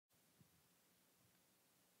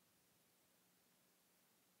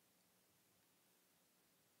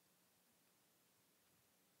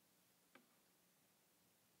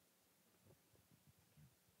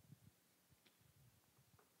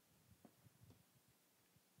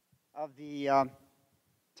Of the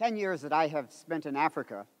 10 years that I have spent in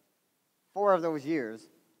Africa, 4 of those years,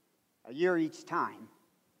 a year each time,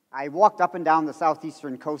 I walked up and down the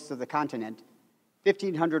southeastern coast of the continent,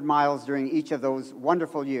 1,500 miles during each of those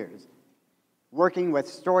wonderful years, working with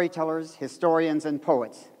storytellers, historians, and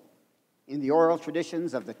poets in the oral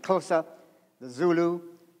traditions of the Xhosa, the Zulu,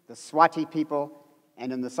 the Swati people,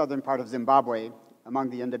 and in the southern part of Zimbabwe among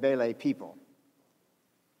the Ndebele people.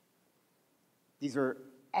 These are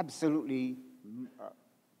absolutely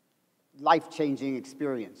life-changing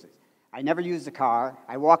experiences. I never used a car.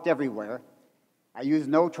 I walked everywhere. I used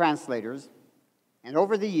no translators. And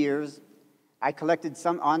over the years, I collected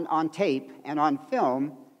some on tape and on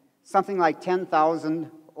film, something like 10,000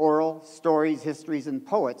 oral stories, histories, and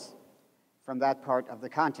poets from that part of the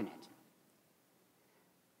continent.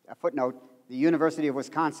 A footnote, the University of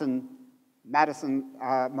Wisconsin-Madison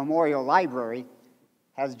Memorial Library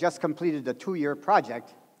has just completed a 2-year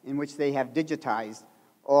project in which they have digitized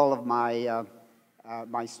all of my,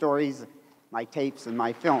 my stories, my tapes, and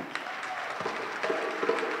my films.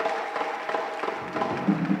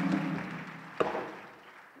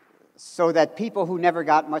 So that people who never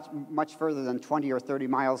got much further than 20 or 30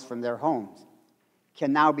 miles from their homes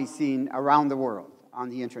can now be seen around the world on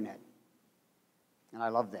the internet. And I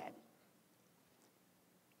love that.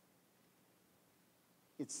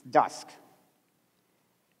 It's dusk.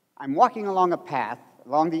 I'm walking along a path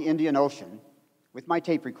along the Indian Ocean with my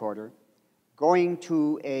tape recorder, going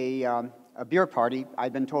to a beer party.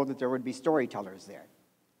 I'd been told that there would be storytellers there.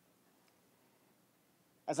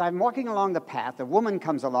 As I'm walking along the path, a woman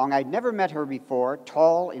comes along. I'd never met her before,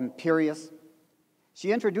 tall, imperious.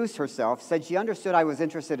 She introduced herself, said she understood I was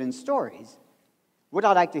interested in stories. Would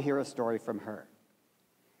I like to hear a story from her?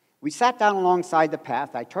 We sat down alongside the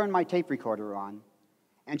path. I turned my tape recorder on,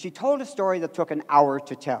 and she told a story that took an hour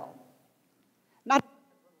to tell. Not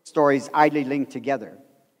stories idly linked together,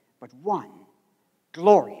 but one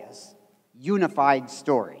glorious, unified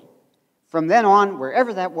story. From then on,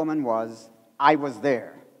 wherever that woman was, I was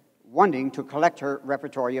there, wanting to collect her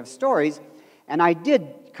repertory of stories, and I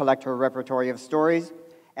did collect her repertory of stories,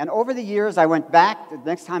 and over the years I went back. The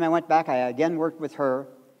next time I went back, I again worked with her.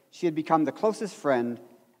 She had become the closest friend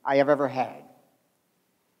I have ever had.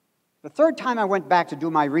 The third time I went back to do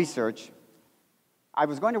my research, I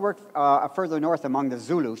was going to work further north among the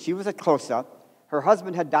Zulu. She was at Xhosa. Her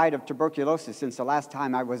husband had died of tuberculosis since the last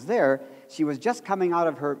time I was there. She was just coming out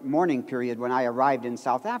of her mourning period when I arrived in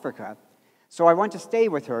South Africa. So I went to stay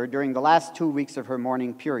with her during the last 2 weeks of her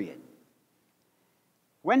mourning period.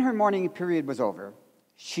 When her mourning period was over,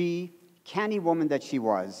 she, canny woman that she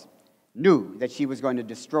was, knew that she was going to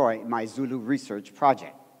destroy my Zulu research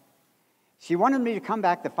project. She wanted me to come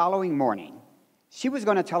back the following morning. She was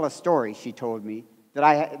going to tell a story, she told me, that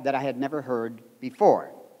I had never heard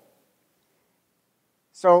before.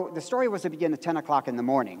 So the story was to begin at 10 o'clock in the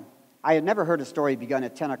morning. I had never heard a story begun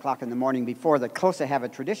at 10 o'clock in the morning before. The Xhosa have a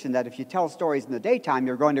tradition that if you tell stories in the daytime,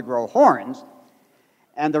 you're going to grow horns.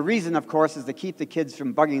 And the reason, of course, is to keep the kids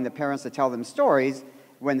from bugging the parents to tell them stories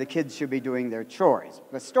when the kids should be doing their chores.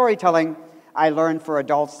 But storytelling, I learned, for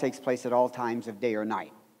adults takes place at all times of day or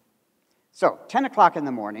night. So, 10 o'clock in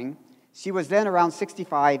the morning, she was then around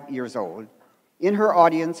 65 years old. In her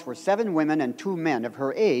audience were 7 women and 2 men of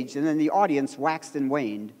her age, and then the audience waxed and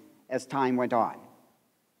waned as time went on.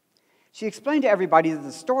 She explained to everybody that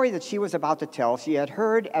the story that she was about to tell she had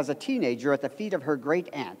heard as a teenager at the feet of her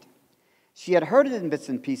great-aunt. She had heard it in bits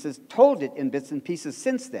and pieces, told it in bits and pieces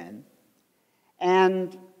since then,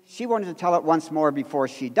 and she wanted to tell it once more before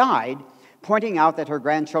she died, pointing out that her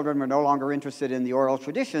grandchildren were no longer interested in the oral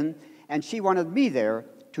tradition, and she wanted me there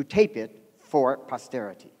to tape it for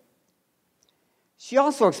posterity. She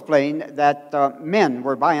also explained that men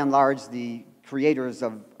were by and large the creators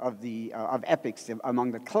of epics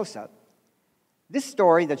among the Xhosa. This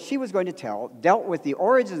story that she was going to tell dealt with the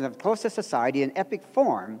origins of Xhosa society in epic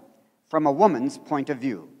form from a woman's point of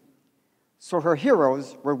view. So her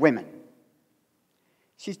heroes were women.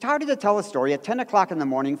 She started to tell a story at 10 o'clock in the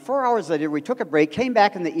morning. 4 hours later, we took a break, came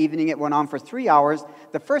back in the evening. It went on for 3 hours.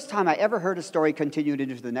 The first time I ever heard a story continued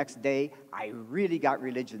into the next day. I really got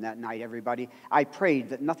religion that night, everybody. I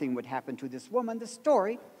prayed that nothing would happen to this woman. The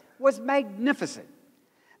story was magnificent.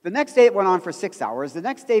 The next day, it went on for 6 hours. The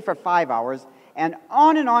next day for 5 hours. And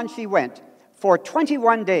on she went for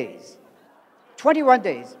 21 days. 21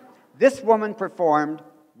 days. This woman performed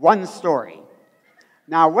one story.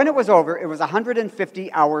 Now, when it was over, it was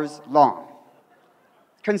 150 hours long.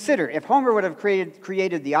 Consider, if Homer would have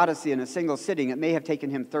created the Odyssey in a single sitting, it may have taken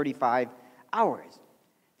him 35 hours.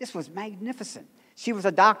 This was magnificent. She was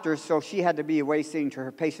a doctor, so she had to be away seeing to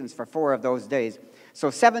her patients for 4 of those days.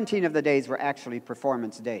 So 17 of the days were actually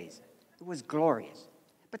performance days. It was glorious.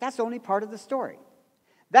 But that's only part of the story.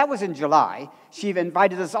 That was in July. She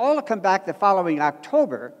invited us all to come back the following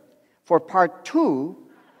October for part 2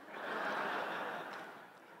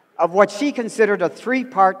 of what she considered a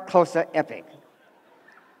 3-part Xhosa epic.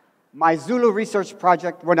 My Zulu research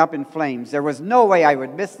project went up in flames. There was no way I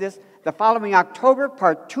would miss this. The following October,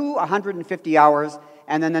 part 2, 150 hours,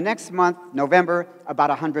 and then the next month, November, about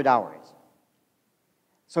 100 hours.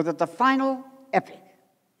 So that the final epic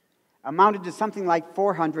amounted to something like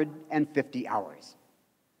 450 hours.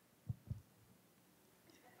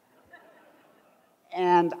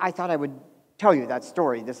 And I thought I would tell you that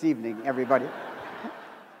story this evening, everybody.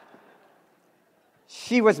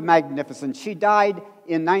 She was magnificent. She died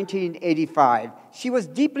in 1985. She was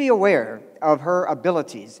deeply aware of her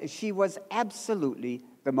abilities. She was absolutely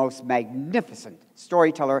the most magnificent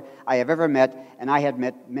storyteller I have ever met, and I had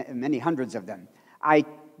met many hundreds of them. I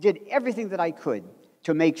did everything that I could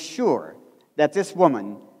to make sure that this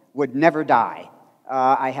woman would never die.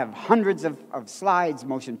 I have hundreds of slides,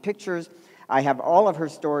 motion pictures. I have all of her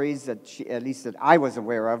stories that she, at least that I was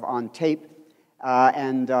aware of, on tape.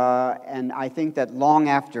 And I think that long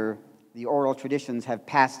after the oral traditions have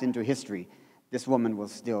passed into history, this woman will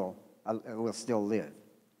still live.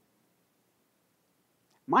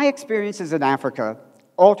 My experiences in Africa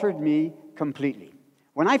altered me completely.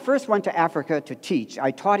 When I first went to Africa to teach,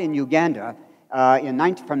 I taught in Uganda from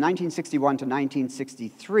 1961 to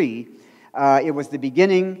 1963. It was the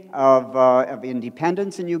beginning of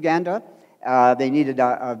independence in Uganda. They needed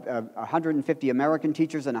 150 American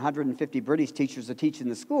teachers and 150 British teachers to teach in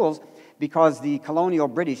the schools because the colonial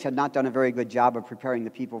British had not done a very good job of preparing the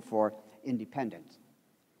people for independence.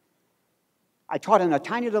 I taught in a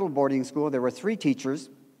tiny little boarding school. There were 3 teachers.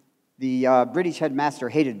 The British headmaster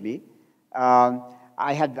hated me.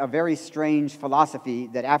 I had a very strange philosophy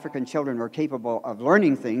that African children were capable of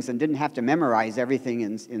learning things and didn't have to memorize everything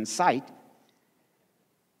in sight.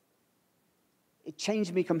 It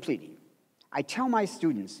changed me completely. I tell my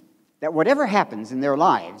students that whatever happens in their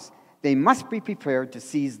lives, they must be prepared to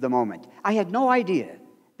seize the moment. I had no idea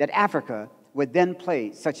that Africa would then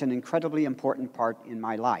play such an incredibly important part in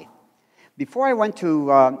my life. Before I went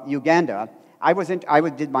to Uganda, I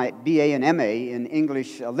did my BA and MA in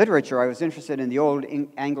English literature. I was interested in the old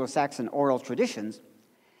Anglo-Saxon oral traditions.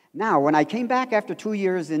 Now, when I came back after 2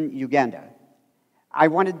 years in Uganda, I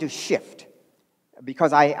wanted to shift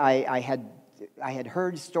because I had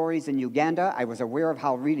heard stories in Uganda. I was aware of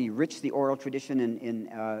how really rich the oral tradition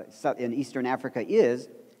in Eastern Africa is.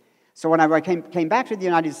 So when I came back to the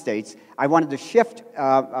United States, I wanted to shift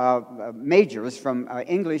majors from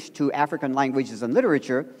English to African languages and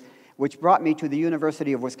literature, which brought me to the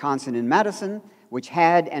University of Wisconsin in Madison, which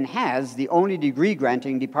had and has the only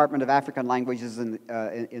degree-granting Department of African Languages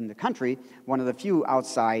in the country, one of the few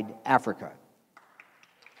outside Africa.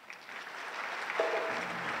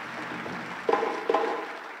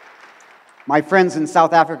 My friends in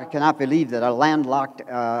South Africa cannot believe that a landlocked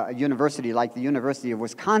university like the University of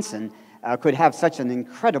Wisconsin could have such an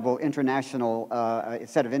incredible international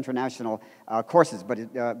set of international courses, but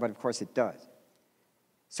of course it does.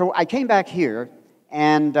 So I came back here,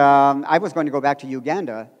 and I was going to go back to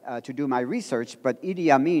Uganda to do my research, but Idi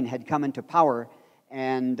Amin had come into power,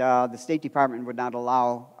 and the State Department would not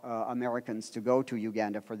allow Americans to go to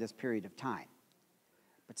Uganda for this period of time.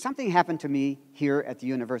 But something happened to me here at the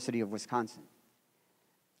University of Wisconsin.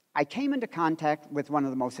 I came into contact with one of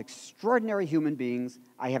the most extraordinary human beings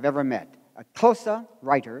I have ever met, a Xhosa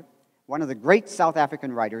writer, one of the great South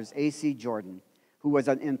African writers, A.C. Jordan, who was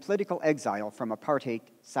in political exile from apartheid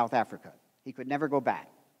South Africa. He could never go back,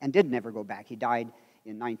 and did never go back. He died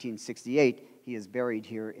in 1968. He is buried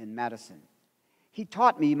here in Madison. He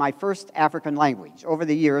taught me my first African language. Over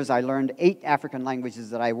the years, I learned 8 African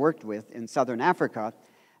languages that I worked with in Southern Africa.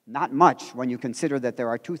 Not much when you consider that there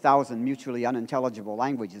are 2,000 mutually unintelligible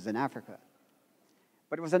languages in Africa.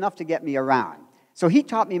 But it was enough to get me around. So he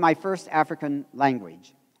taught me my first African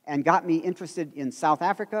language and got me interested in South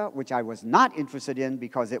Africa, which I was not interested in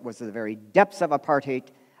because it was the very depths of apartheid.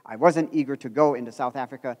 I wasn't eager to go into South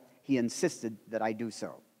Africa. He insisted that I do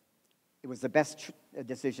so. It was the best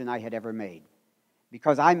decision I had ever made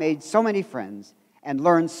because I made so many friends and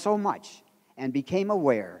learned so much and became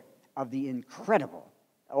aware of the incredible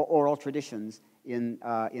oral traditions in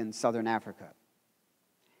Southern Africa.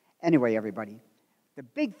 Anyway, everybody, the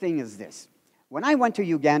big thing is this. When I went to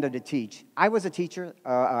Uganda to teach, I was a teacher.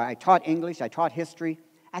 I taught English. I taught history.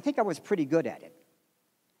 I think I was pretty good at it.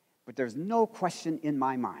 But there's no question in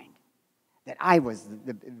my mind that I was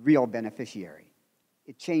the real beneficiary.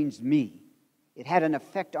 It changed me. It had an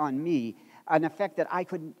effect on me, an effect that I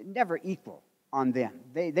could never equal on them.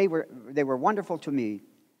 They were wonderful to me,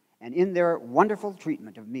 and in their wonderful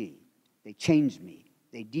treatment of me, they changed me,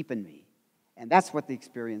 they deepened me. And that's what the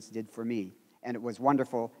experience did for me, and it was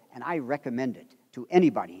wonderful, and I recommend it to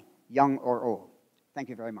anybody, young or old. Thank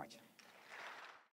you very much.